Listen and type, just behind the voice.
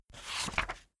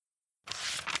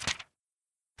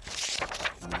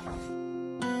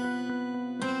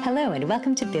Hello and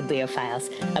welcome to Bibliophiles,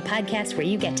 a podcast where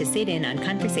you get to sit in on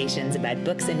conversations about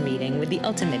books and reading with the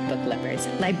ultimate book lovers,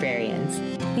 librarians.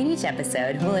 In each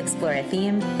episode, we'll explore a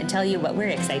theme and tell you what we're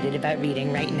excited about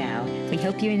reading right now. We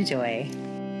hope you enjoy.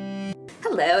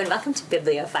 Hello and welcome to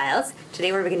Bibliophiles.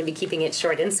 Today we're going to be keeping it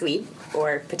short and sweet,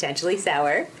 or potentially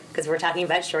sour, because we're talking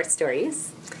about short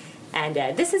stories. And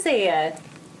this is I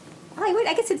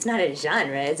guess it's not a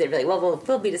genre, is it really? Well,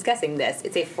 we'll be discussing this.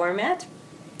 It's a format,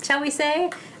 shall we say,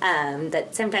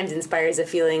 that sometimes inspires a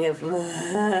feeling of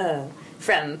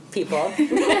from people.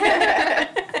 I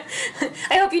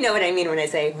hope you know what I mean when I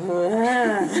say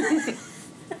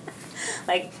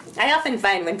like, I often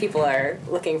find when people are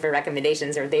looking for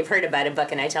recommendations or they've heard about a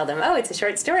book and I tell them, oh, it's a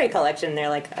short story collection, they're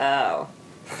like, oh.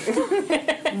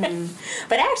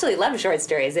 But I actually love short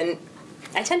stories, and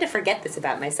I tend to forget this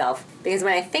about myself, because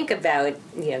when I think about,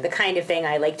 the kind of thing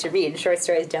I like to read, short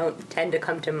stories don't tend to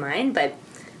come to mind. But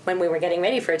when we were getting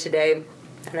ready for today,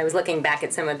 and I was looking back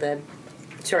at some of the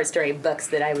short story books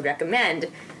that I would recommend,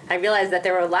 I realized that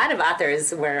there were a lot of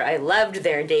authors where I loved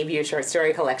their debut short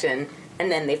story collection,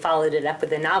 and then they followed it up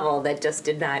with a novel that just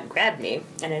did not grab me.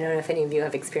 And I don't know if any of you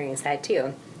have experienced that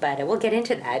too, but we'll get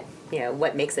into that.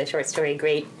 What makes a short story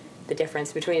great, the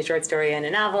difference between a short story and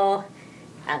a novel,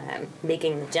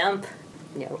 making the jump,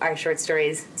 are short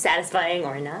stories satisfying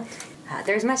or not?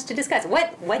 There's much to discuss.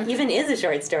 What even is a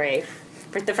short story?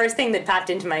 The first thing that popped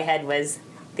into my head was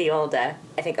the old, I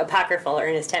think, apocryphal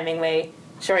Ernest Hemingway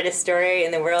shortest story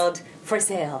in the world, For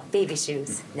Sale, Baby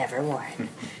Shoes, Never Worn.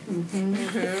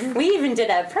 Mm-hmm. We even did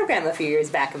a program a few years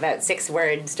back about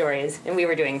 6-word stories, and we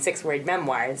were doing 6-word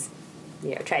memoirs.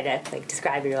 Try to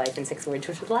describe your life in 6 words,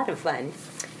 which was a lot of fun.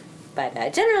 But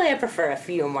generally, I prefer a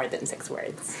few more than 6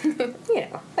 words.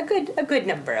 A good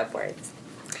number of words.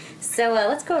 So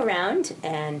let's go around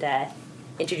and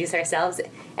introduce ourselves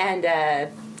and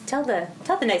tell the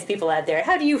nice people out there,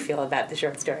 how do you feel about the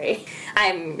short story?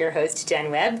 I'm your host,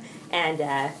 Jen Webb, and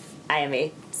I am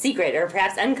a secret or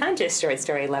perhaps unconscious short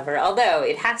story lover, although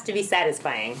it has to be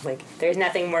satisfying. There's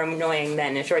nothing more annoying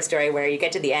than a short story where you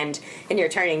get to the end and you're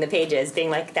turning the pages being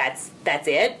like, that's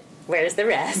it? Where's the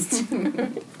rest?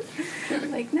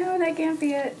 No, that can't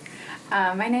be it.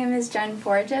 My name is Jen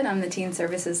Forget. I'm the Teen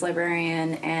Services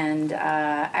Librarian, and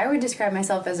I would describe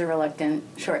myself as a reluctant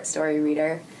short story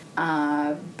reader.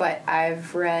 But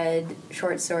I've read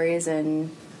short stories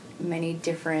in many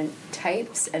different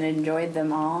types and enjoyed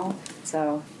them all.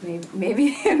 So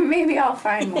maybe I'll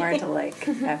find more to like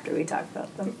after we talk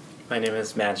about them. My name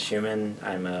is Matt Schumann.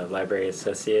 I'm a library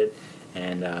associate,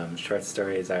 and short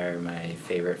stories are my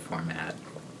favorite format.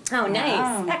 Oh, nice.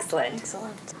 Wow. Excellent.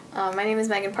 My name is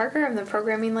Megan Parker. I'm the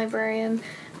programming librarian.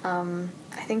 I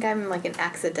think I'm an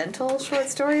accidental short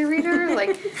story reader.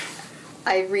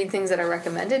 I read things that are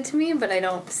recommended to me, but I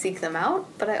don't seek them out,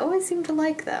 but I always seem to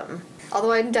like them.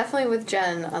 Although I'm definitely with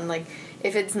Jen on,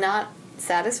 if it's not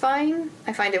satisfying,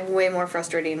 I find it way more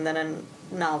frustrating than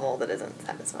a novel that isn't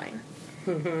satisfying.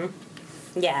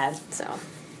 Mm-hmm. Yeah. So.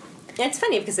 It's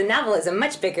funny, because a novel is a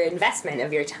much bigger investment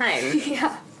of your time.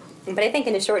 Yeah. But I think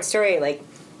in a short story,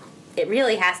 it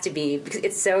really has to be, because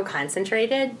it's so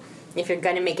concentrated, if you're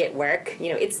going to make it work,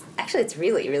 it's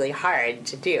really, really hard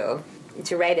to do,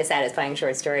 to write a satisfying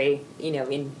short story,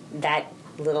 in that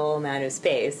little amount of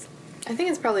space. I think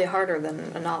it's probably harder than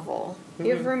a novel. Mm-hmm.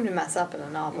 You have room to mess up in a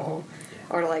novel,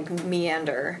 or to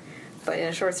meander, but in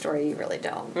a short story you really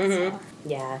don't. Mm-hmm. So.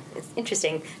 Yeah, it's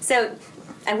interesting. So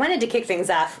I wanted to kick things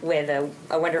off with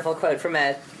a wonderful quote from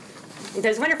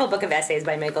there's a wonderful book of essays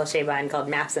by Michael Chabon called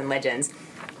Maps and Legends,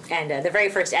 and the very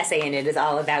first essay in it is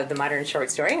all about the modern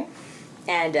short story.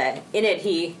 And in it,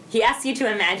 he asks you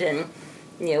to imagine,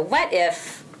 what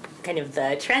if kind of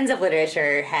the trends of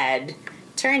literature had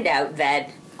turned out that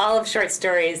all of short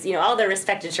stories, all the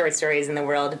respected short stories in the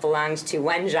world belonged to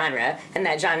one genre, and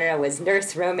that genre was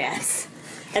nurse romance.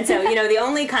 And so, the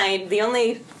only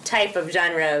type of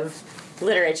genre of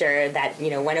literature that,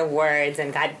 won awards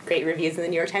and got great reviews in the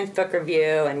New York Times Book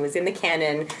Review and was in the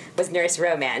canon was nurse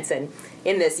romance. And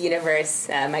in this universe,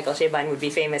 Michael Chabon would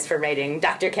be famous for writing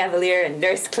Dr. Cavalier and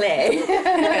Nurse Clay.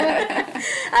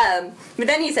 But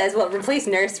then he says, well, replace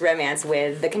nurse romance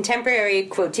with the contemporary,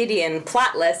 quotidian,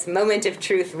 plotless, moment of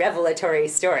truth revelatory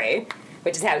story,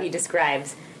 which is how he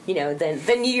describes,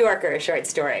 the New Yorker short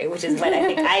story, which is what I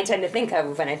think I tend to think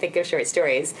of when I think of short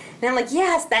stories. And I'm like,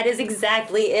 yes, that is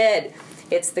exactly it.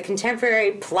 It's the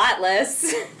contemporary,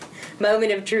 plotless,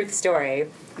 moment of truth story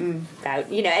about,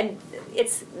 and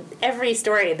it's every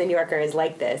story of the New Yorker is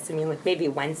like this. I mean, maybe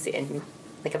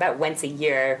about once a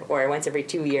year or once every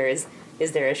 2 years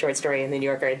is there a short story in the New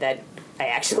Yorker that I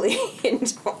actually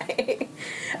enjoy.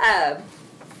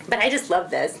 But I just love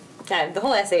this. The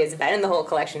whole essay is about, and the whole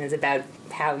collection is about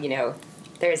how,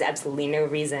 there's absolutely no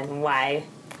reason why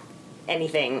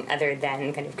anything other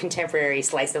than kind of contemporary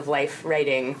slice of life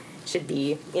writing should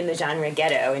be in the genre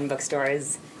ghetto in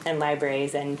bookstores and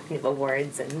libraries and kind of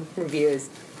awards and reviews.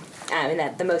 And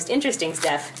that the most interesting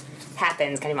stuff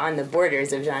happens kind of on the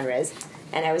borders of genres.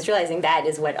 And I was realizing that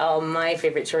is what all my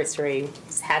favorite short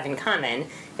stories have in common,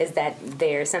 is that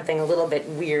there's something a little bit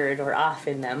weird or off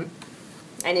in them.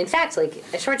 And in fact, like,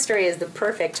 a short story is the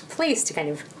perfect place to kind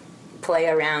of play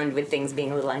around with things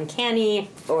being a little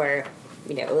uncanny or,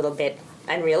 a little bit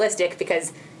unrealistic,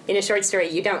 because in a short story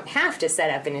you don't have to set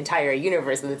up an entire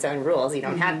universe with its own rules. You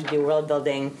don't have to do world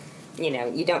building.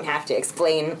 You don't have to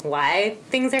explain why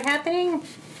things are happening.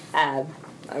 A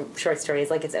short story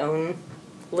is like its own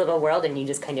little world, and you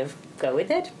just kind of go with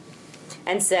it.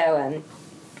 And so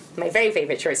my very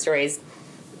favorite short stories,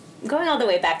 going all the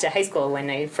way back to high school when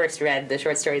I first read the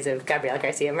short stories of Gabriel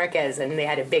Garcia Marquez, and they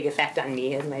had a big effect on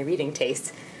me and my reading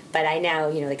tastes. But I now,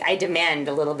 I demand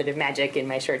a little bit of magic in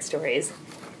my short stories.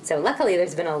 So luckily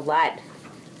there's been a lot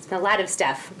of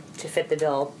stuff to fit the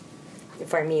bill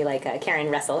for me, like Karen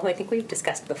Russell, who I think we've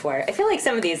discussed before. I feel like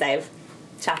some of these I've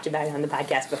talked about on the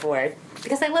podcast before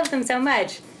because I love them so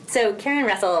much. So Karen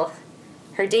Russell,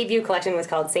 her debut collection was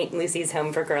called St. Lucy's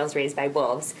Home for Girls Raised by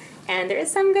Wolves. And there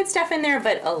is some good stuff in there,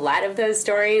 but a lot of those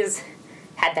stories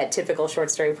had that typical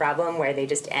short story problem where they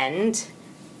just end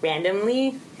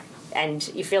randomly,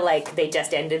 and you feel like they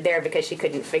just ended there because she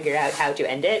couldn't figure out how to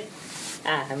end it,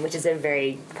 which is a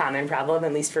very common problem,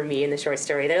 at least for me in the short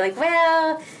story. They're like,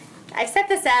 well, I've set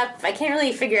this up, I can't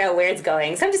really figure out where it's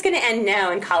going, so I'm just going to end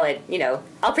now and call it,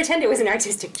 I'll pretend it was an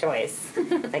artistic choice.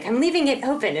 Like, I'm leaving it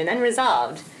open and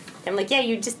unresolved. I'm like, yeah,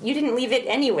 you didn't leave it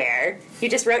anywhere. You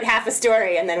just wrote half a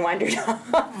story and then wandered off.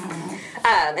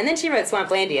 And then she wrote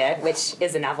Swamplandia, which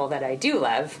is a novel that I do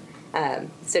love.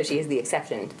 So she is the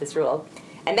exception to this rule.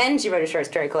 And then she wrote a short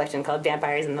story collection called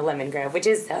Vampires in the Lemon Grove, which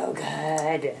is so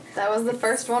good. That was the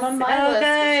first one on my list good.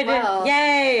 as well.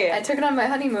 Yay! I took it on my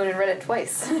honeymoon and read it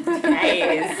twice.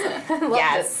 Nice. I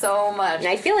loved it so much. And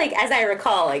I feel like, as I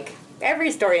recall, like,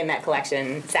 every story in that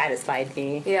collection satisfied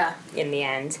me in the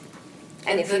end.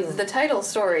 And if the title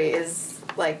story is,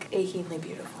 like, achingly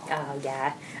beautiful. Oh,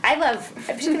 yeah. I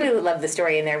particularly love the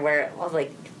story in there where all,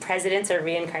 like, presidents are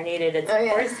reincarnated as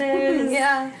horses.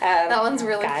 Yeah. That one's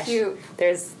really cute.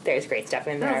 There's great stuff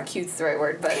in I there. don't know if cute's the right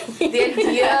word, but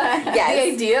the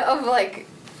idea of, like,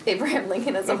 Abraham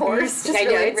Lincoln as a horse just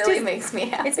really makes me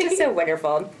happy. It's just so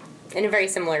wonderful. In a very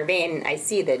similar vein, I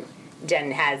see that Jen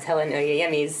has Helen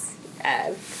Oyeyemi's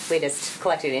latest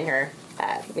collection in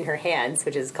her hands,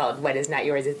 which is called What Is Not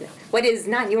Yours Is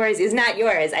Not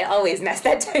Yours. I always mess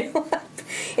that title up.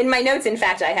 In my notes, in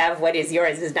fact, I have What Is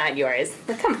Yours Is Not Yours.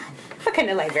 Like, come on, what kind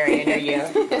of librarian are you?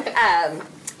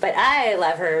 But I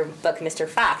love her book, Mr.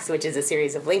 Fox, which is a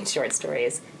series of linked short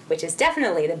stories, which is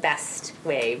definitely the best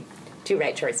way to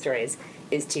write short stories,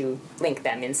 is to link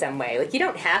them in some way. Like, you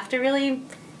don't have to really,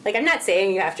 like, I'm not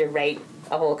saying you have to write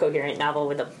a whole coherent novel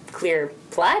with a clear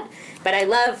plot, but I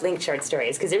love linked short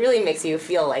stories because it really makes you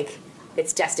feel like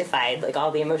it's justified, like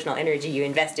all the emotional energy you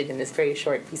invested in this very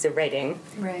short piece of writing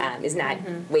is not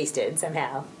wasted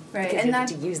somehow. Right, because and you have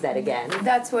to use that again.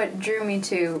 That's what drew me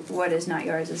to What Is Not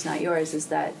Yours Is Not Yours, is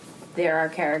that there are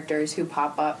characters who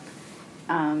pop up,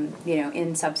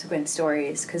 in subsequent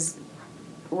stories. Because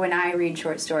when I read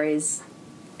short stories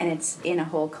and it's in a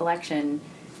whole collection,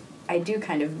 I do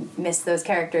kind of miss those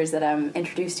characters that I'm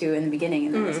introduced to in the beginning,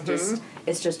 and then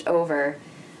it's just over.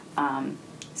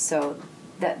 So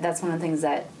that's one of the things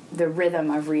that the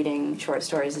rhythm of reading short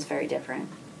stories is very different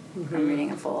from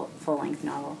reading a full-length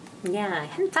novel. Yeah, I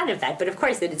hadn't thought of that, but of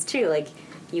course it is true. Like,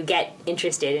 you get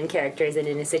interested in characters and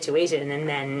in a situation, and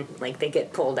then, like, they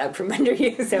get pulled out from under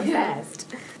you so fast.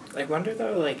 I wonder,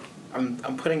 though, like,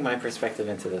 I'm putting my perspective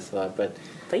into this a lot, but...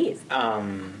 Please.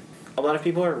 A lot of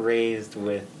people are raised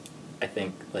with, I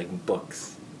think, like,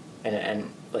 books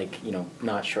and like,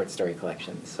 not short story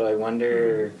collections. So I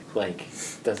wonder, like,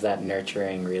 does that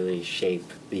nurturing really shape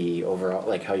the overall,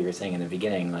 like how you were saying in the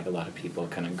beginning, like a lot of people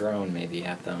kind of groan maybe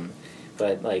at them.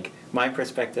 But, like, my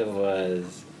perspective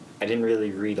was I didn't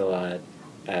really read a lot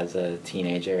as a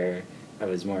teenager. I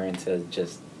was more into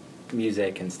just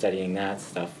music and studying that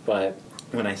stuff. But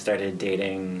when I started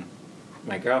dating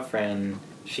my girlfriend,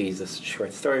 she's a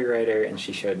short story writer, and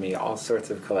she showed me all sorts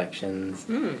of collections.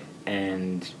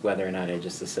 And whether or not I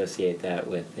just associate that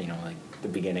with, like, the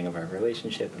beginning of our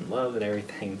relationship and love and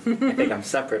everything, I think I'm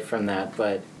separate from that.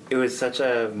 But it was such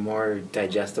a more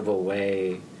digestible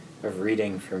way of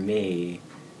reading for me.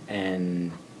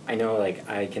 And I know, like,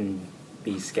 I can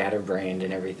be scatterbrained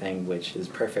and everything, which is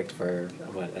perfect for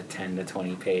a 10 to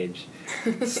 20 page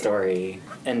story.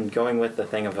 And going with the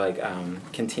thing of like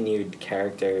continued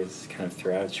characters kind of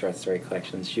throughout short story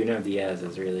collections, Junot Diaz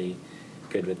is really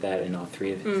good with that in all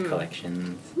three of his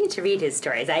collections. I need to read his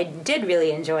stories. I did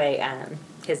really enjoy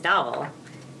his novel,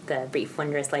 The Brief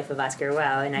Wondrous Life of Oscar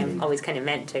Wilde, and I'm always kind of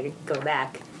meant to go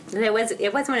back. It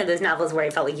was one of those novels where I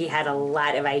felt like he had a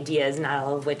lot of ideas, not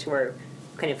all of which were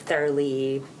kind of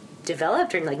thoroughly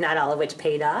developed, or like not all of which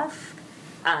paid off.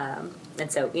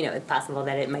 And so, it's possible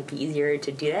that it might be easier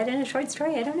to do that in a short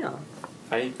story. I don't know.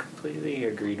 I completely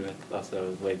agreed with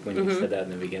also, like, when you said that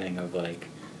in the beginning of, like,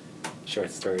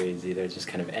 short stories either just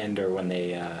kind of end or when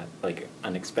they, like,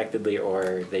 unexpectedly,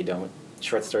 or they don't,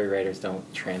 short story writers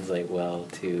don't translate well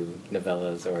to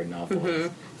novellas or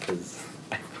novels. Because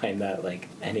I find that, like,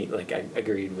 I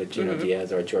agreed with Junot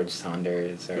Diaz or George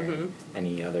Saunders or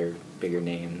any other bigger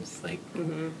names, like.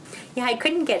 Yeah, I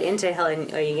couldn't get into Helen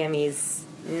Oyeyemi's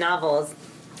novels.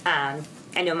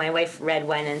 I know my wife read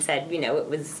one and said, it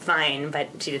was fine, but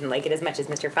she didn't like it as much as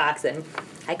Mr. Fox, and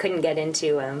I couldn't get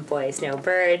into Boy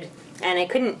Snowbird, and I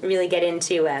couldn't really get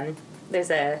into,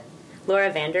 there's a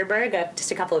Laura Vanderburg,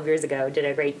 just a couple of years ago, did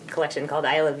a great collection called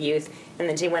Isle of Youth, and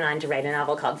then she went on to write a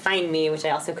novel called Find Me, which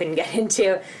I also couldn't get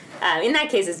into. In that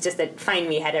case, it's just that Find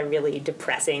Me had a really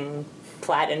depressing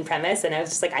plot and premise, and I was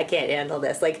just like, I can't handle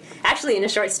this. Like, actually, in a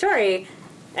short story,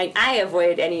 I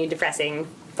avoid any depressing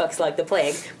books like the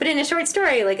plague, but in a short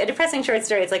story, like a depressing short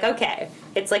story, it's like, okay,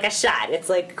 it's like a shot, it's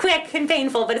like quick and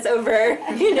painful, but it's over,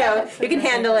 you can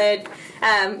handle it,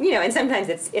 and sometimes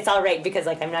it's all right because,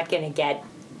 like, I'm not going to get,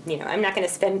 I'm not going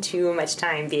to spend too much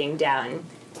time being down.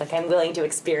 Like, I am willing to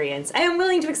experience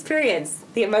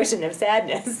the emotion of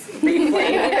sadness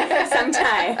briefly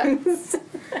sometimes.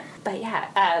 But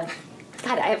yeah,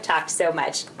 God, I have talked so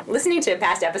much. Listening to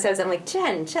past episodes, I'm like,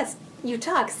 Jen, you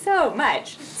talk so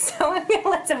much. So I'm going to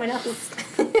let someone else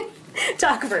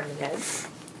talk for a minute.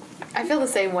 I feel the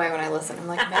same way when I listen. I'm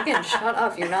like, Megan, shut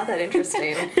up. You're not that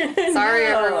interesting. Sorry,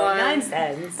 No, everyone.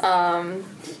 Nonsense.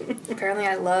 Apparently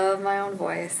I love my own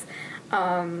voice.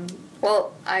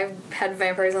 Well, I've had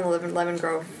Vampires in the Lemon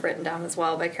Grove written down as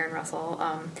well by Karen Russell.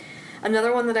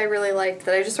 Another one that I really liked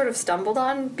that I just sort of stumbled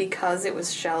on because it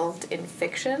was shelved in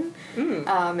fiction.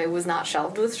 It was not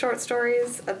shelved with short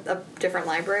stories at a different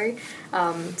library.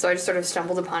 So I just sort of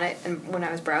stumbled upon it, and when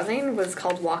I was browsing, was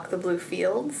called Walk the Blue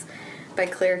Fields by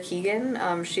Claire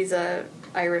Keegan. She's a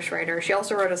Irish writer. She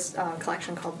also wrote a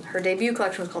collection called, her debut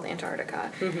collection was called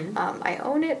Antarctica. I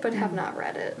own it but have not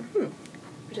read it.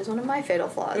 Which is one of my fatal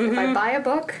flaws. If I buy a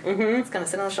book, it's going to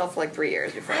sit on the shelf for like 3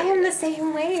 years before I I read am the it.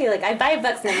 same way. Like, I buy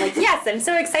books and I'm like, yes, I'm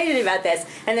so excited about this.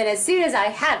 And then as soon as I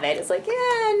have it, it's like, yeah,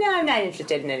 no, I'm not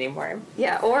interested in it anymore.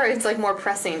 Yeah, or it's like more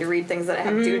pressing to read things that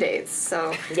have due dates.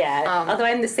 So Yeah. Although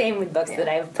I'm the same with books that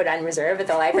I've put on reserve at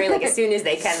the library. Like, as soon as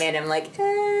they come in, I'm like,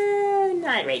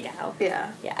 not right now.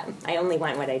 yeah. Yeah. I only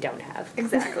want what I don't have.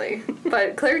 Exactly.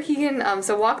 But Claire Keegan,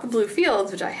 so Walk the Blue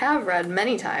Fields, which I have read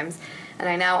many times, and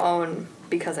I now own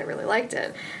because I really liked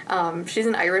it. She's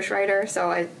an Irish writer,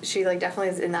 so she like definitely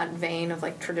is in that vein of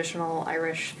like traditional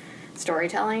Irish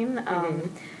storytelling.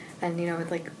 And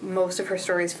like most of her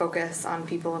stories focus on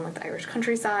people in like the Irish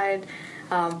countryside,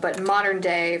 but modern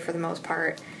day for the most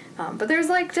part. But there's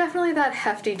like definitely that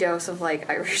hefty dose of like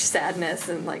Irish sadness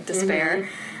and like despair,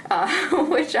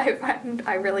 which I find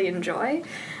I really enjoy.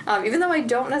 Even though I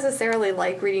don't necessarily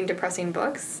like reading depressing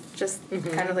books, just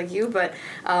kind of like you, but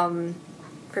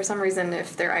for some reason,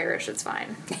 if they're Irish, it's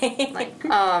fine. Like,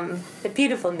 The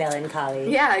beautiful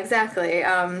melancholy. yeah, exactly.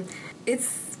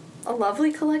 It's a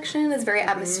lovely collection. It's very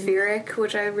atmospheric,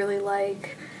 which I really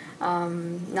like.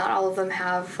 Not all of them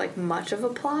have like much of a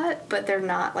plot, but they're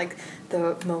not like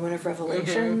the moment of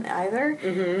revelation either.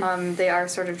 They are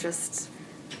sort of just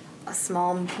a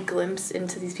small glimpse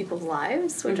into these people's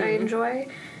lives, which I enjoy.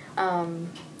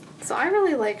 So I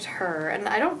really liked her, and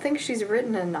I don't think she's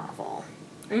written a novel.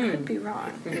 I could be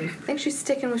wrong. I think she's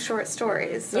sticking with short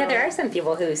stories. So. Yeah, there are some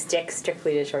people who stick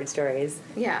strictly to short stories.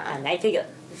 Yeah. And I think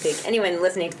anyone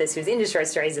listening to this who's into short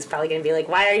stories is probably going to be like,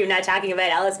 why are you not talking about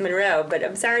Alice Munro? But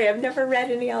I'm sorry, I've never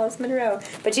read any Alice Munro.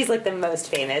 But she's like the most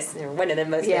famous, or one of the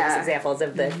most famous examples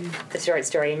of the short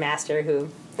story master who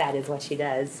that is what she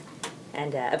does.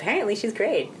 And apparently she's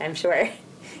great, I'm sure.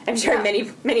 I'm sure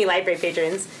many library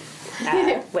patrons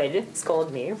would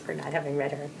scold me for not having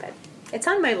read her, but it's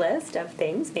on my list of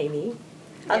things, maybe.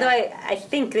 Although I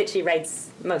think that she writes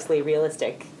mostly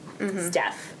realistic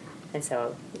stuff, and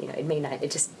so it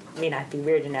just may not be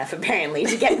weird enough apparently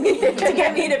to get me to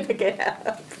pick it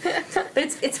up.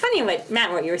 But it's funny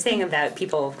what you were saying about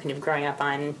people kind of growing up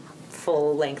on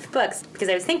full-length books, because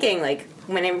I was thinking, like,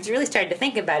 when I really started to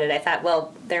think about it, I thought,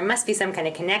 well, there must be some kind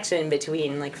of connection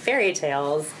between, like, fairy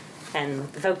tales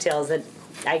and the folk tales that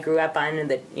I grew up on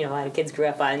and that, a lot of kids grew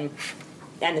up on,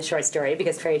 and the short story,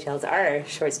 because fairy tales are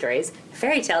short stories.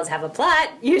 Fairy tales have a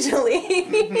plot, usually,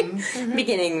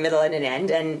 beginning, middle, and an end,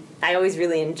 and I always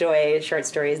really enjoy short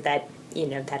stories that,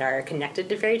 that are connected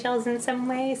to fairy tales in some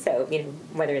way, so,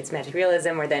 whether it's magic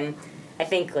realism or then I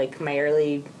think, like, my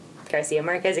early Garcia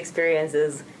Marquez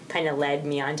experiences kind of led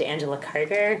me on to Angela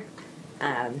Carter,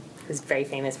 who's very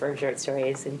famous for her short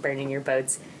stories and Burning Your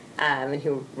Boats, and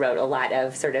who wrote a lot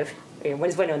of sort of,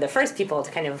 was one of the first people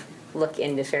to kind of look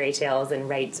into fairy tales and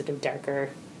write sort of darker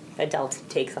adult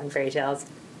takes on fairy tales,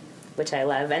 which I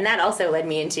love. And that also led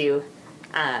me into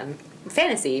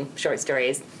fantasy short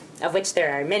stories, of which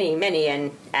there are many, many,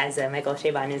 and as Michael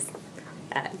Chabon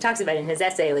talks about in his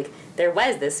essay, like, there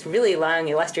was this really long,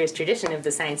 illustrious tradition of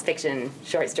the science fiction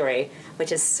short story, which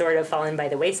has sort of fallen by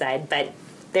the wayside, but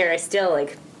there are still,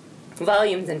 like,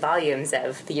 volumes and volumes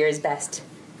of the year's best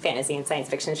fantasy and science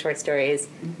fiction short stories,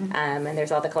 and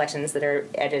there's all the collections that are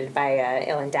edited by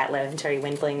Ellen Datlow and Terry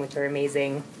Windling, which are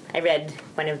amazing. I read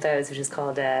one of those, which is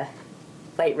called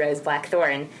White Rose, Black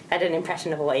Thorn, at an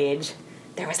impressionable age.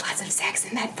 There was lots of sex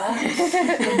in that book.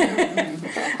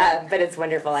 But it's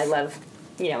wonderful. I love,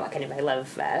 I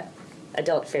love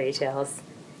adult fairy tales.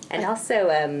 And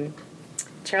also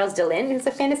Charles DeLynn, who's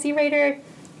a fantasy writer,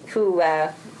 who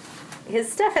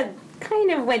his stuff had kind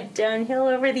of went downhill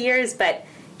over the years, but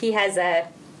he has a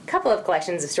couple of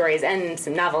collections of stories and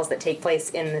some novels that take place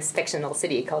in this fictional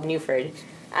city called Newford.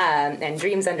 And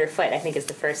Dreams Underfoot, I think, is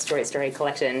the first short story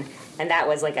collection. And that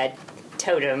was like a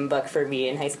totem book for me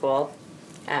in high school.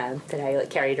 That I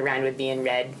carried around with me and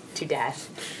read to death.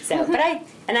 So, but I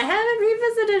haven't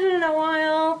revisited it in a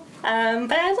while.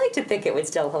 But I'd like to think it would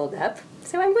still hold up.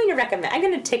 So I'm going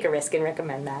to take a risk and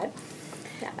recommend that.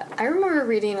 Yeah. I remember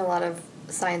reading a lot of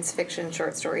science fiction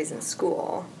short stories in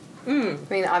school. I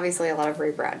mean, obviously a lot of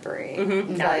Ray Bradbury.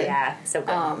 Mm-hmm. But, So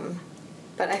good.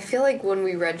 But I feel like when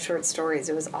we read short stories,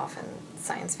 it was often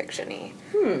science fiction-y.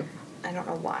 I don't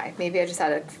know why. Maybe I just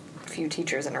had a few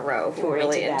teachers in a row who were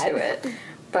really into it.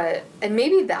 And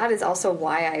maybe that is also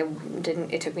why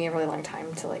it took me a really long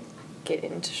time to, like, get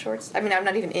into shorts. I mean, I'm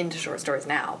not even into short stories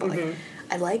now, but, like,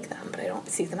 I like them, but I don't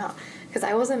seek them out. Because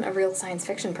I wasn't a real science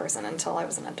fiction person until I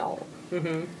was an adult.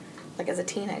 Like, as a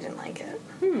teen, I didn't like it.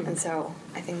 And so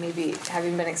I think maybe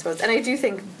having been exposed, and I do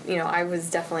think, I was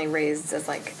definitely raised as,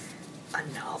 like, a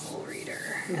novel reader.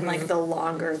 And, like, the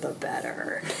longer, the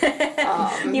better.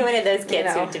 You're one of those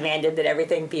kids who demanded that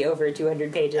everything be over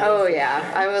 200 pages. Oh,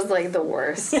 yeah. I was, like, the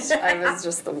worst. I was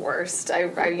just the worst.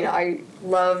 I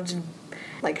loved,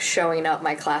 like, showing up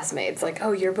my classmates. Like,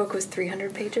 oh, your book was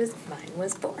 300 pages? Mine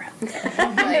was 400.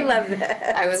 I love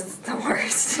that. I was the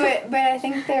worst. But I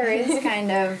think there is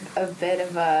kind of a bit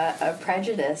of a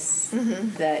prejudice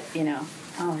that,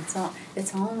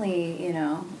 it's only,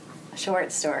 a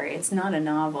short story. It's not a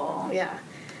novel. Yeah.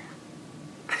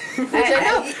 Which I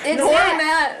know.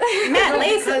 It's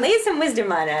Matt, lay some wisdom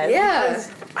on us. Yeah.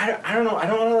 I don't know. I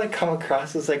don't want to, like, come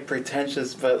across as, like,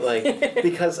 pretentious, but, like,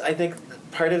 because I think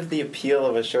part of the appeal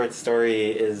of a short story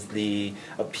is the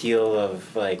appeal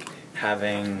of, like,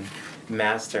 having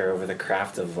master over the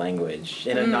craft of language.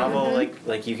 In a novel,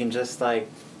 like you can just, like,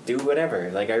 do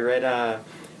whatever. Like, I read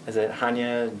is it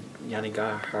Hanya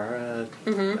Yanagihara,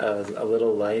 A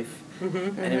Little Life?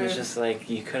 And it was just like,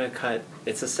 you could have cut,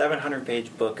 it's a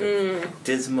 700-page book of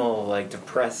dismal, like,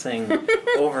 depressing,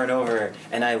 over and over,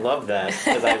 and I love that,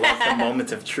 because I love the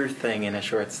moment of truth thing in a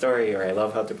short story, or I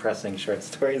love how depressing short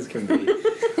stories can be.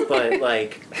 But,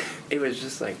 like, it was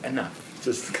just like, enough.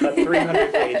 Just cut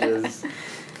 300 pages.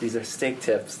 These are steak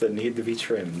tips that need to be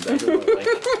trimmed. I don't know, like,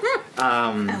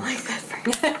 I like that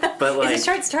phrase. but, like, Is a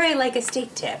short story like a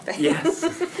steak tip? Yes.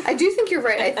 I do think you're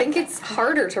right. I think it's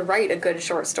harder to write a good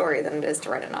short story than it is to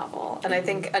write a novel. And I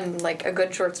think, like, a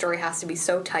good short story has to be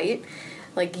so tight.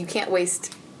 Like, you can't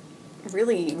waste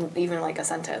really even, like, a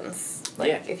sentence.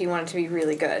 Like, if you want it to be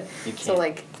really good. You can't. So,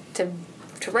 like, to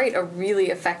write a really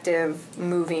effective,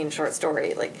 moving short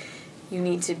story, like, you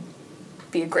need to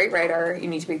be a great writer, you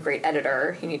need to be a great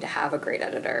editor, you need to have a great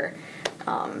editor.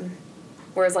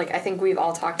 Whereas, like, I think we've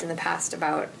all talked in the past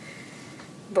about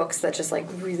books that just, like,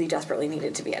 really desperately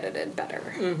needed to be edited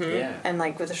better. Yeah. And,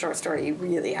 like, with a short story, you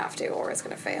really have to, or it's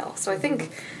going to fail. So I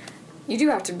think you do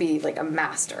have to be, like, a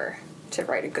master to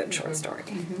write a good short story.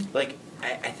 Like,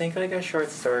 I think, like, a short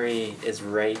story is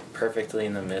right perfectly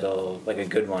in the middle, like a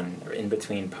good one, in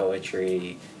between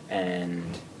poetry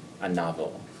and a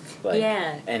novel. Like,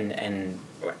 Yeah. And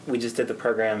we just did the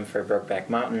program for Brokeback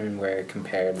Mountain where it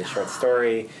compared the short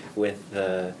story with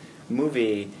the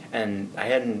movie, and I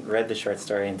hadn't read the short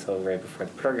story until right before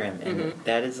the program, and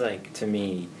that is, like, to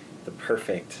me, the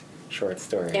perfect short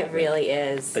story. It really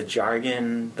is. The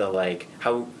jargon, the, like,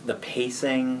 how the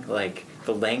pacing, like,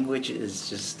 the language is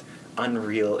just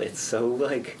unreal. It's so,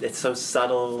 like, it's so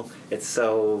subtle. It's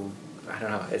so, I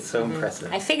don't know, it's so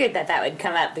impressive. I figured that would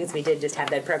come up because we did just have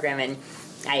that program, and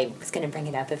I was going to bring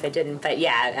it up if it didn't. But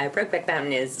yeah, Brokeback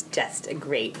Mountain is just a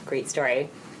great story.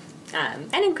 And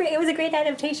it was a great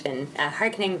adaptation.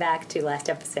 Harkening back to last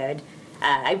episode,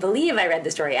 I believe I read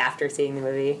the story after seeing the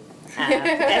movie,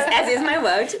 as is my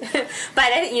wont.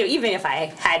 But even if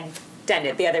I had done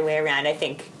it the other way around, I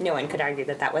think no one could argue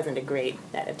that wasn't a great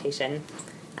adaptation.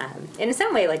 In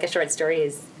some way, like, a short story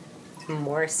is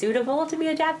more suitable to be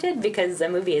adapted because a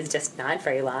movie is just not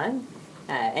very long.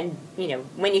 And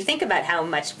when you think about how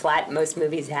much plot most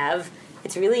movies have,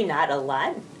 it's really not a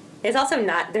lot. There's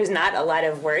not a lot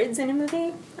of words in a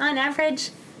movie on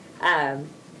average.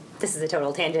 This is a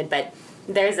total tangent, but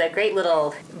there's a great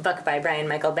little book by Brian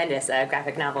Michael Bendis, a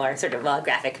graphic novel, or sort of a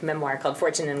graphic memoir called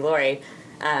Fortune and Glory,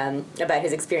 about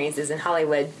his experiences in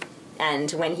Hollywood.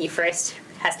 And when he first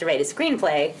has to write a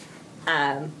screenplay,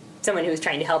 someone who's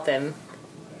trying to help him,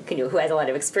 who has a lot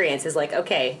of experience, is like,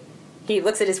 okay, he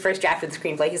looks at his first draft of the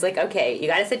screenplay, he's like, okay, you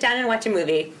gotta sit down and watch a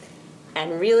movie,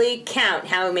 and really count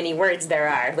how many words there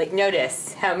are. Like,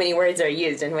 notice how many words are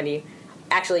used. And when he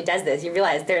actually does this, you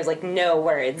realize there's, like, no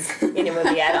words in a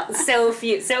movie at all.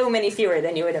 So many fewer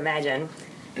than you would imagine,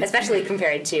 especially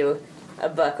compared to a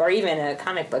book or even a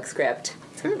comic book script.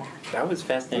 Yeah. That was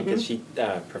fascinating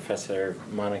because Professor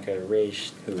Monica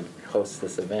Raish, who hosts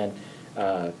this event,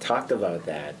 talked about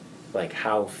that. Like,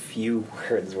 how few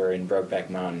words were in Brokeback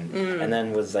Mountain, and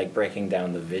then was, like, breaking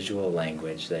down the visual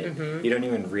language that you don't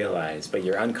even realize, but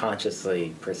you're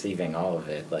unconsciously perceiving all of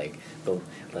it. Like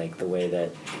the way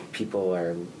that people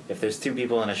are, if there's two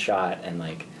people in a shot and,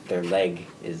 like, their leg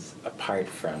is apart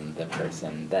from the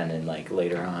person, then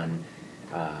later on,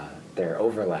 they're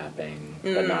overlapping,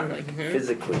 but not, like,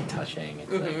 physically touching.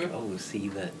 It's like, oh, see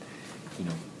that,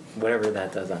 whatever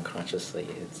that does unconsciously,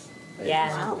 it's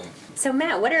Yeah. cool. So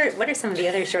Matt, what are some of the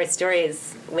other short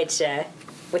stories which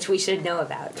we should know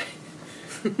about?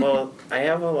 Well, I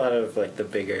have a lot of, like, the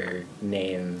bigger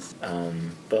names,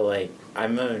 but, like,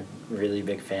 I'm a really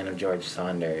big fan of George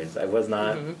Saunders. I was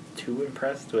not too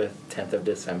impressed with 10th of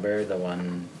December, the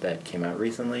one that came out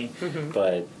recently,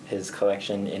 but his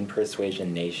collection In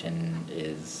Persuasion Nation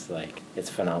is, like, it's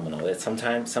phenomenal. It's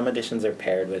sometimes, some editions are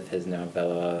paired with his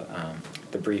novella,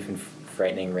 The Brief and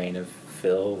Frightening Reign of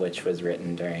Phil, which was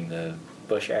written during the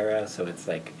Bush era, so it's,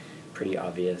 like, pretty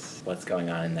obvious what's going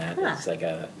on in that. It's like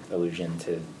a allusion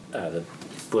to the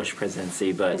Bush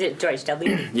presidency, but Is it George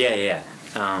W? yeah.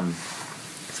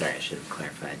 Sorry, I should have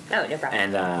clarified. Oh, no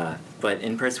problem. And but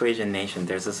in Persuasion Nation,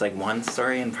 there's this, like, one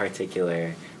story in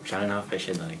particular, which I don't know if I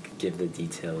should, like, give the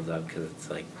details of because it's,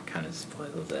 like, kind of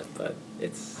spoils it, but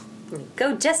it's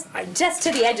Go just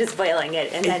to the edge of spoiling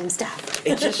it and then stop.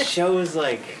 it just shows,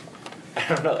 like, I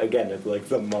don't know, again, it's like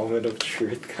the moment of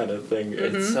truth kind of thing.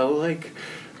 It's so, like,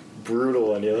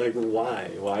 brutal, and you're like,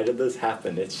 why did this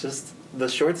happen? It's just, the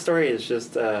short story is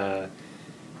just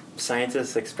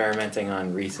scientists experimenting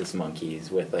on rhesus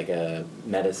monkeys with, like, a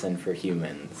medicine for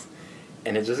humans,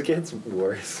 and it just gets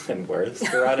worse and worse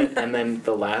throughout it. And then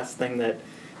the last thing that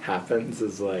happens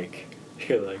is, like,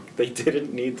 you're like, they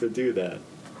didn't need to do that.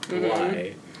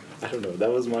 Why? I don't know,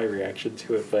 that was my reaction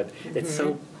to it, but it's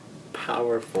so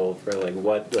powerful for, like,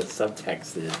 what the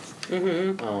subtext is.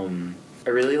 I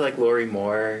really like Lori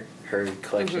Moore, her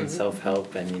collection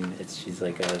Self-Help. I mean, she's,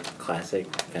 like, a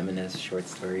classic feminist short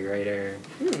story writer.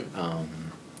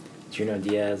 Junot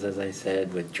Diaz, as I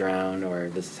said, with Drown, or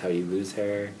This Is How You Lose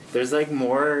Her. There's, like,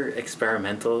 more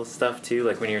experimental stuff too,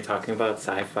 like when you're talking about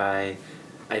sci-fi.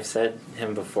 I've said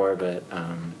him before, but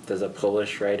there's a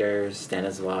Polish writer,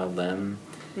 Stanisław Lem.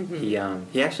 He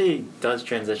actually does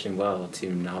transition well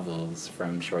to novels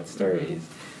from short stories,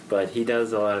 but he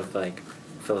does a lot of, like,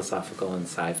 philosophical and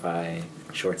sci-fi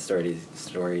short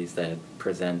stories that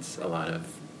presents a lot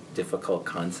of difficult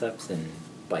concepts in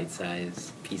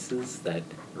bite-sized pieces that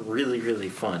are really, really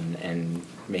fun and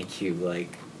make you,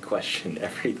 like, question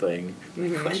everything,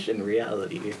 question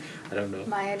reality. I don't know.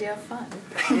 My idea of fun.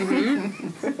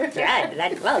 Yeah,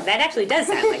 that actually does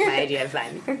sound like my idea of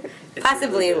fun.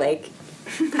 Possibly, really like,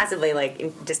 possibly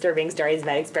like disturbing stories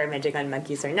about experimenting on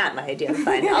monkeys are not my idea of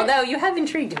fun. Although you have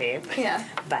intrigued me. Yeah.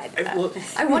 But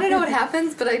I want to know what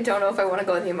happens, but I don't know if I want to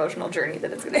go on the emotional journey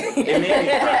that it's going to be. It made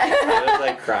me cry. I was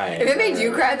like crying. If it made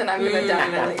you cry, then I'm going to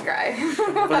definitely cry.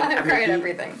 I cry at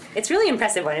everything. it's really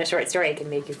impressive when a short story can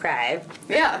make you cry.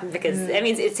 Yeah. Because that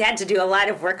means it's had to do a lot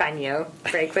of work on you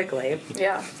very quickly.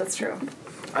 Yeah, that's true.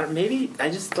 Maybe I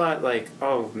just thought like,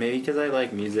 oh, maybe because I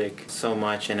like music so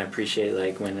much and appreciate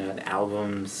like when an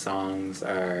album's songs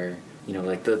are, you know,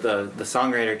 like the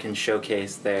songwriter can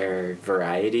showcase their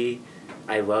variety.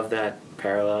 I love that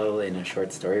parallel in a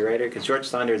short story writer because George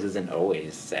Saunders isn't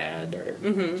always sad or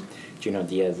Junot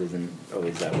Diaz isn't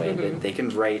always that way, but they can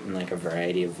write in like a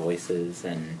variety of voices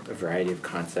and a variety of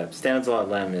concepts. Stanislaw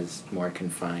Lem is more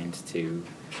confined to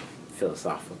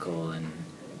philosophical and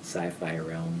sci-fi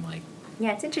realm, like.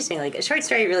 Yeah, it's interesting. Like, a short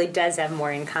story really does have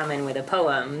more in common with a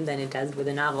poem than it does with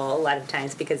a novel a lot of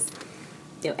times because,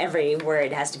 you know, every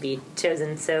word has to be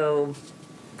chosen so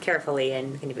carefully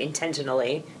and kind of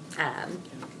intentionally. And,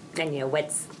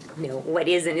 what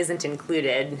is and isn't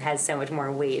included has so much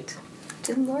more weight.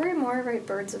 Did Lori Moore write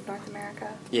Birds of North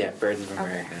America? Yeah, Birds of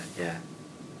America, yeah.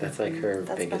 That's like her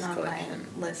That's biggest been on collection.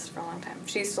 my list for a long time.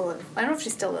 She used to live, I don't know if she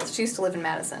still does, she used to live in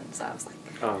Madison, so I was like,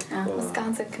 Oh, cool.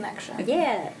 Wisconsin connection.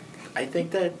 Yeah. I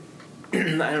think that, I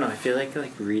don't know, I feel like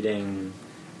reading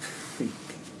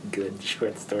good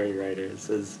short story writers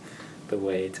is the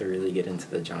way to really get into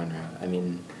the genre. I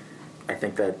mean, I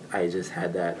think that I just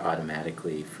had that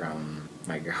automatically from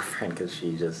my girlfriend because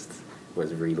she just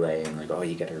was relaying like, oh,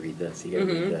 you gotta read this, you gotta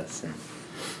read this. And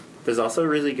there's also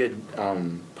really good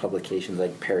publications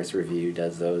like Paris Review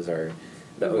does those, or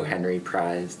the O. Henry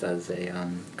Prize does a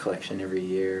collection every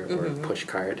year, or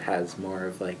Pushcart has more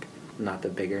of like not the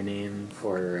bigger name,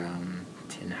 or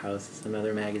Tin House is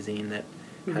another magazine that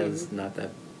has not that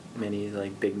many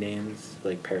like big names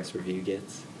like Paris Review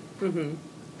gets.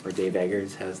 Or Dave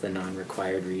Eggers has the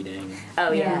non-required reading.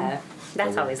 Oh, yeah. Yeah.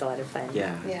 That's always a lot of fun.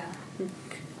 Yeah. Yeah.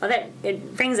 Well,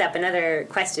 it brings up another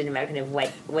question about kind of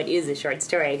what is a short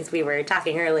story, because we were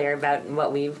talking earlier about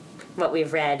what we've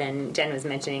read, and Jen was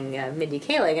mentioning Mindy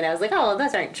Kaling, and I was like, oh, well,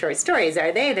 those aren't short stories,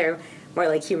 are they? They're more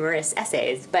like humorous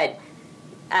essays. But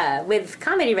with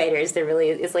comedy writers,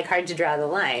 it's like hard to draw the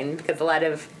line, because a lot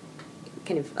of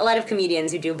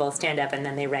comedians who do both stand up and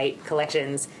then they write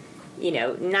collections, you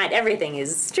know, not everything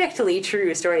is strictly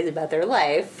true stories about their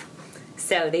life.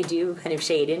 So they do kind of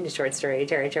shade into short story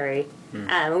territory. We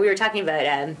were talking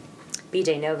about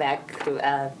B.J. Novak, who,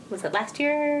 was it last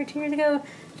year or 2 years ago?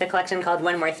 The collection called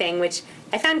One More Thing, which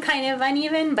I found kind of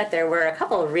uneven, but there were a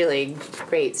couple of really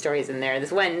great stories in there.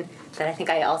 This one that I think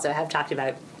I also have talked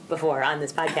about before on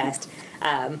this podcast,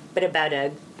 but about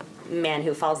a man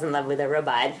who falls in love with a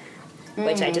robot,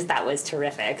 which I just thought was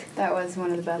terrific. That was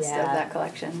one of the best of Yeah. that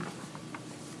collection.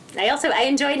 I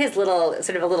enjoyed his a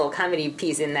little comedy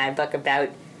piece in that book about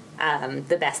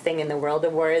the Best Thing in the World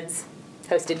Awards,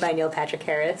 hosted by Neil Patrick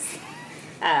Harris,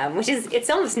 which is, it's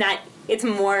almost not, it's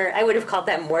more, I would have called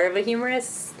that more of a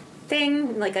humorous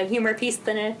thing, like a humor piece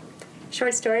than a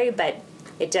short story, but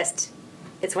it's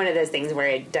one of those things where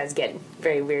it does get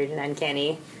very weird and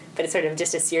uncanny, but it's sort of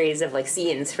just a series of like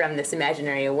scenes from this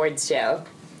imaginary awards show,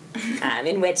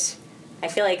 in which I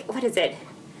feel like, what is it,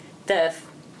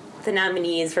 the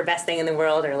nominees for Best Thing in the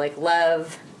World are like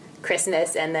love,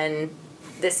 Christmas, and then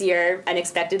this year,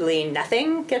 unexpectedly,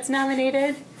 nothing gets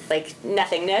nominated. Like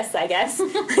nothingness, I guess.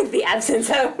 Like the absence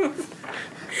of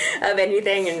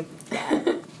anything, and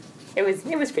yeah, it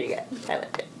was pretty good. I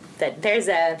liked it. But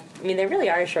there really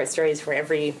are short stories for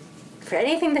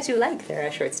anything that you like. There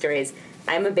are short stories.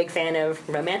 I'm a big fan of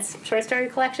romance short story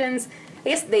collections. I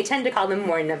guess they tend to call them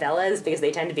more novellas because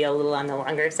they tend to be a little on the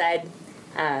longer side.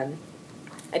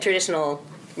 A traditional,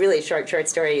 really short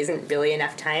story isn't really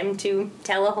enough time to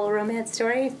tell a whole romance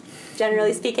story,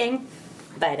 generally speaking.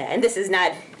 But and this is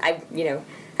not, I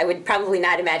would probably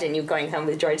not imagine you going home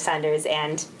with George Saunders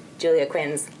and Julia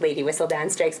Quinn's Lady Whistledown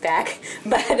Strikes Back,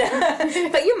 but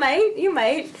you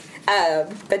might.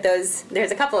 But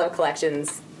there's a couple of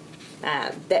collections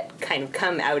that kind of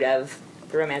come out of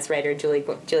the romance writer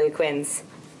Julia Quinn's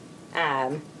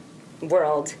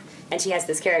world. And she has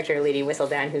this character, Lady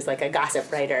Whistledown, who's like a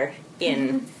gossip writer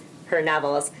in her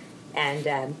novels.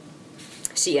 And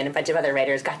she and a bunch of other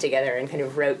writers got together and kind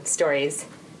of wrote stories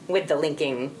with the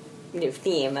linking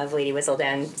theme of Lady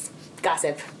Whistledown's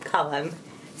gossip column.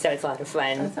 So it's a lot of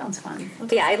fun. That sounds fun.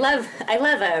 But yeah, I love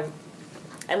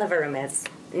a romance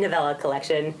novella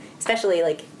collection. Especially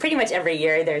like pretty much every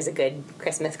year there's a good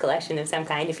Christmas collection of some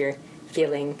kind if you're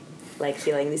feeling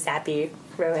the sappy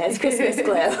romance Christmas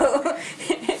glow.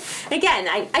 again,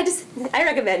 I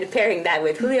recommend pairing that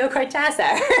with Julio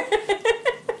Cortázar.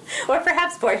 Or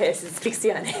perhaps Borges'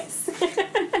 Ficciones.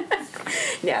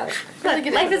 No. Really Look,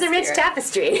 get life into is a the rich spirit.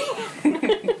 tapestry.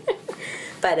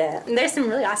 But there's some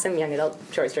really awesome young adult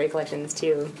short story collections,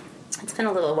 too. It's been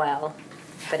a little while.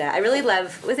 But I really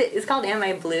love, it's called Am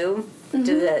I Blue? Those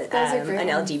are great An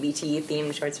ones.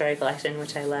 LGBT-themed short story collection,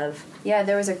 which I love. Yeah,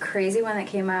 there was a crazy one that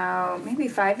came out maybe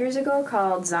 5 years ago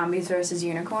called Zombies versus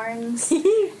Unicorns.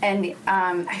 And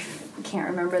I can't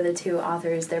remember the two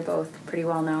authors. They're both pretty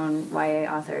well-known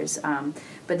YA authors.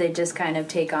 But they just kind of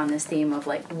take on this theme of,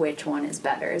 like, which one is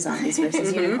better, zombies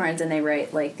versus unicorns. And they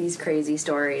write, like, these crazy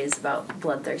stories about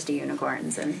bloodthirsty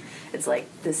unicorns. And it's, like,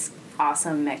 this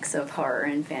awesome mix of horror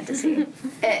and fantasy.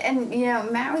 And, you know,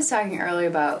 Matt was talking earlier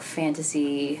about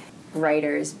fantasy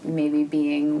writers maybe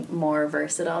being more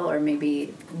versatile or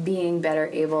maybe being better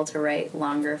able to write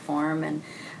longer form. And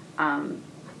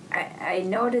I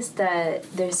noticed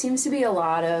that there seems to be a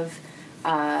lot of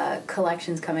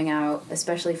collections coming out,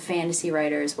 especially fantasy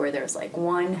writers, where there's like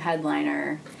one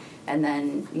headliner and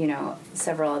then, you know,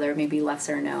 several other maybe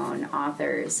lesser known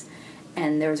authors.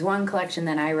 And there was one collection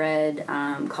that I read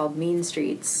called Mean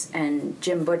Streets, and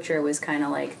Jim Butcher was kind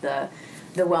of like the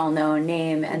well-known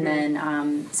name, and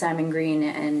then Simon Green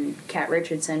and Kat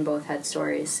Richardson both had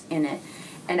stories in it.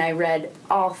 And I read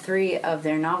all three of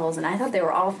their novels, and I thought they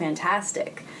were all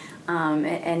fantastic.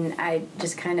 And I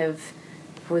just kind of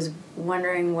was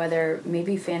wondering whether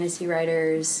maybe fantasy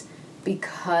writers,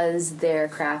 because their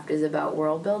craft is about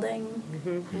world building,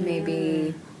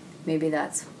 maybe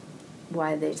that's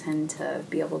why they tend to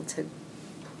be able to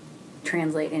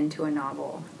translate into a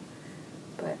novel.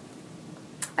 But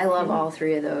I love all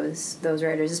three of those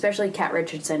writers, especially Kat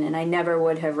Richardson, and I never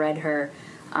would have read her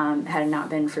had it not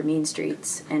been for Mean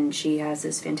Streets. And she has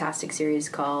this fantastic series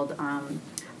called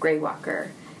Greywalker,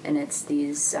 and it's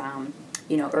these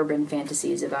urban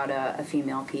fantasies about a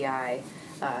female PI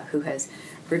who has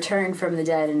returned from the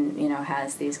dead and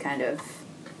has these kind of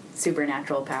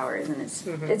supernatural powers, and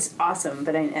it's awesome.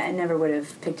 But I never would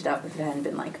have picked it up if it hadn't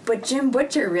been like, but Jim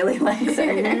Butcher really likes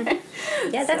her.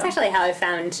 Yeah, that's actually how I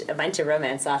found a bunch of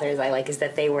romance authors I like, is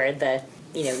that they were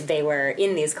they were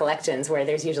in these collections where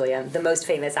there's usually the most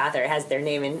famous author has their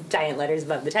name in giant letters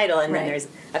above the title, and then there's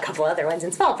a couple other ones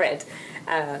in small print.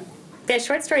 The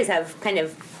short stories have kind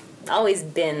of always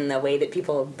been the way that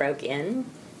people broke in.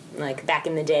 Like back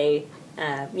in the day,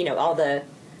 there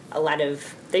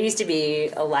used to be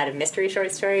a lot of mystery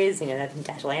short stories,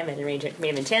 Dashiell Hammett and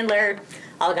Raymond Chandler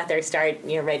all got their start,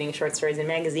 writing short stories in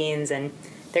magazines, and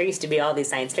there used to be all these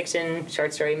science fiction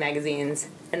short story magazines,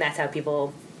 and that's how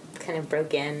people kind of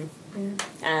broke in.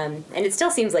 And it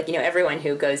still seems like, everyone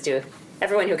who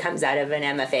comes out of an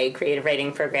MFA creative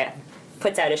writing program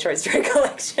puts out a short story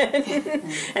collection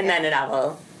and then a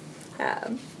novel.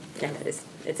 And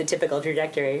it's a typical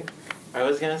trajectory. I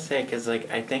was gonna say, because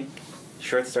I think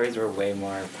short stories were way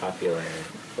more popular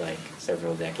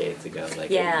several decades ago.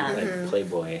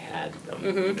 Playboy had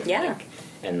them. Yeah.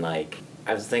 And I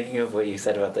was thinking of what you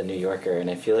said about the New Yorker, and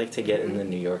I feel like to get in the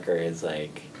New Yorker is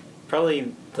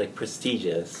probably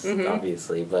prestigious,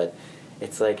 obviously, but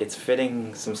it's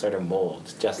fitting some sort of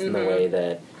mold, just in the way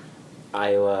that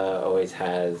Iowa always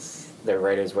has. Their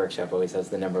writers' workshop always has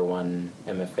the #1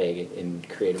 MFA in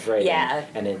creative writing. Yeah.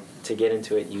 And to get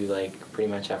into it, you pretty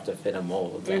much have to fit a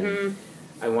mold. And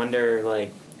I wonder,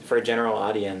 for a general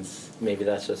audience, maybe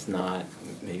that's just not.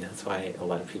 Maybe that's why a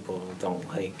lot of people don't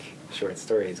like short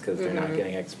stories, because they're not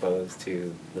getting exposed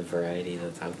to the variety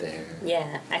that's out there.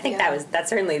 Yeah, I think that's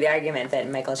certainly the argument that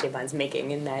Michael Chabon's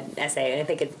making in that essay, and I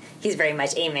think he's very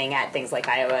much aiming at things like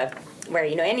Iowa, where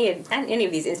any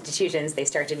of these institutions, they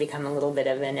start to become a little bit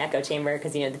of an echo chamber,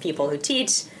 because the people who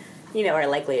teach are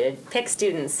likely to pick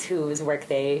students whose work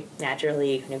they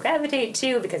naturally gravitate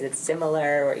to because it's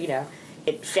similar, or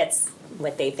it fits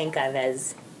what they think of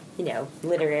as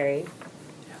literary.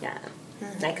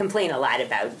 I complain a lot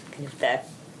about kind of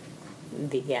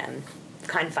the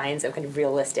confines of kind of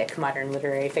realistic modern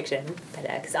literary fiction, but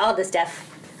because all this stuff,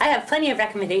 I have plenty of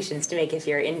recommendations to make if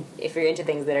you're into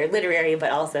things that are literary but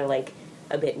also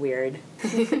a bit weird.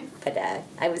 But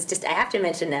I have to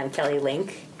mention Kelly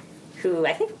Link, who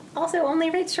I think also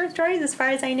only writes short stories as far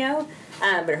as I know,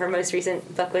 but her most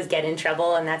recent book was Get in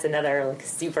Trouble, and that's another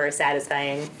super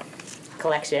satisfying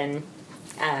collection.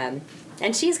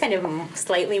 And she's kind of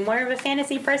slightly more of a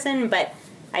fantasy person, but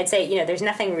I'd say, there's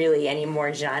nothing really any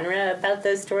more genre about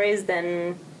those stories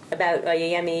than about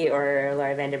Oyeyemi or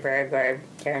Laura Vandenberg or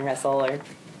Karen Russell or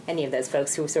any of those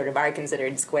folks who sort of are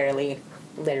considered squarely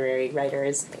literary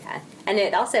writers. Yeah. And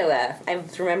it also, I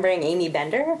was remembering Amy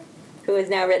Bender, who has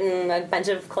now written a bunch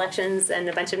of collections and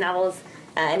a bunch of novels.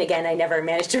 And again, I never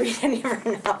managed to read any of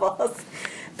her novels.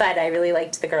 But I really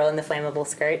liked The Girl in the Flammable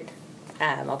Skirt.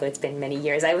 Although it's been many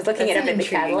years. I was looking it up in the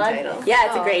catalog. Title. Yeah,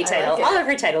 it's a great title. Like all of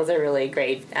her titles are really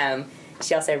great.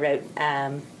 She also wrote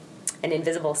An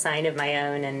Invisible Sign of My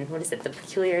Own and what is it, The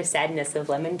Peculiar Sadness of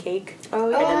Lemon Cake? Oh,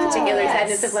 Or yeah. The Particular yes.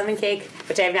 Sadness of Lemon Cake,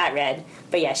 which I have not read.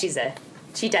 But yeah, she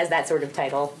does that sort of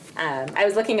title. I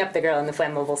was looking up The Girl in the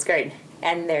Flammable Skirt,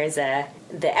 and there's the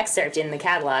excerpt in the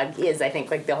catalog is, I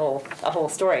think, like a whole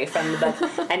story from the book,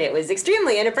 and it was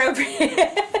extremely inappropriate.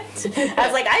 I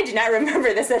was like, I do not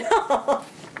remember this at all.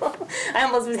 I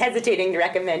almost was hesitating to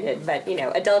recommend it, but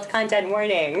adult content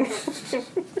warning.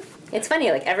 It's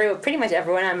funny, like pretty much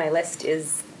everyone on my list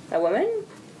is a woman,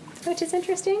 which is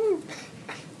interesting.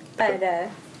 But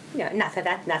not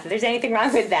that there's anything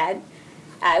wrong with that.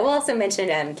 I will also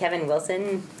mention Kevin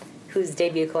Wilson, whose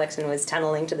debut collection was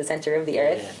Tunneling to the Center of the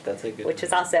Earth. Yeah, that's a good which one.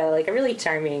 is also like a really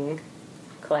charming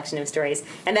collection of stories.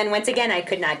 And then once again, I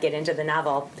could not get into the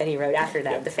novel that he wrote after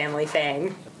that, Yep. The Family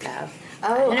Fang. Oh,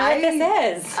 I don't know what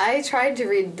this is. I tried to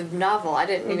read the novel. I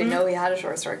didn't even know he had a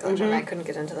short story collection. I couldn't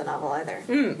get into the novel either.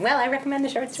 Well, I recommend the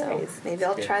short So stories. maybe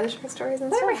I'll Yeah. try the short stories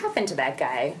instead. Whatever happened to that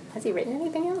guy? Has he written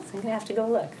anything else? I'm gonna have to go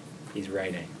look. He's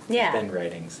writing. Yeah. He's been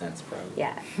writing since probably.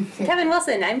 Yeah. Kevin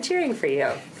Wilson, I'm cheering for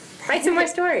you. Write some more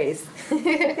stories.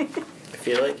 I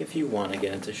feel like if you want to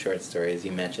get into short stories,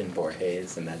 you mentioned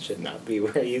Borges, and that should not be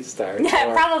where you start. Yeah,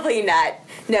 Or- probably not.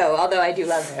 No, although I do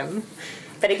love him.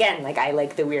 But again, like, I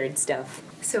like the weird stuff.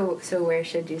 So where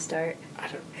should you start? I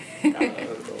don't.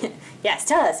 Yes,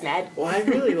 tell us, Matt. Well, I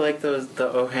really like the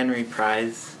O. Henry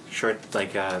Prize short.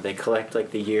 Like they collect like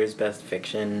the year's best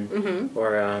fiction,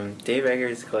 or Dave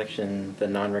Eggers' collection, The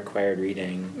Non-Required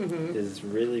Reading, is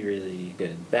really really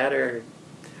good. That or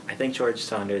I think George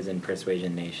Saunders in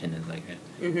Persuasion Nation is like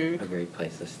a great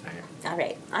place to start. All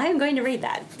right, I am going to read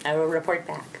that. I will report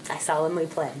back. I solemnly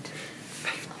pledge.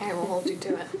 I will hold you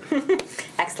to it.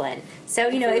 Excellent. So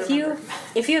we if you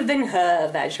remember. have been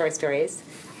about short stories,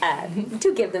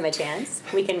 do give them a chance.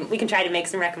 We can try to make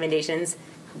some recommendations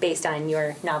based on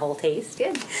your novel taste.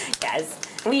 Good. Yes,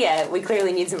 we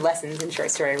clearly need some lessons in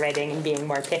short story writing and being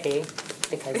more pithy,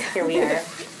 because here we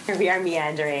are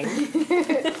meandering.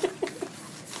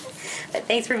 But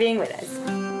thanks for being with us.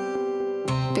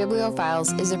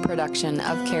 Bibliophiles is a production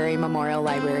of Carey Memorial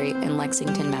Library in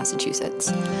Lexington,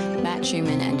 Massachusetts. Matt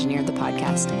Schumann engineered the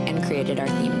podcast and created our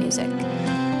theme music.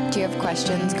 Do you have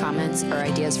questions, comments, or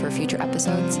ideas for future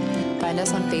episodes? Find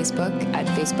us on Facebook at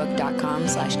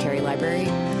facebook.com/CareyLibrary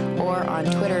or on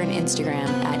Twitter and Instagram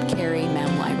at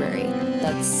CareyMemLibrary.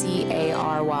 That's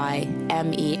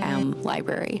CarymEM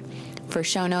Library. For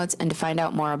show notes and to find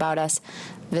out more about us,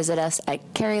 visit us at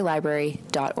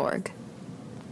careylibrary.org.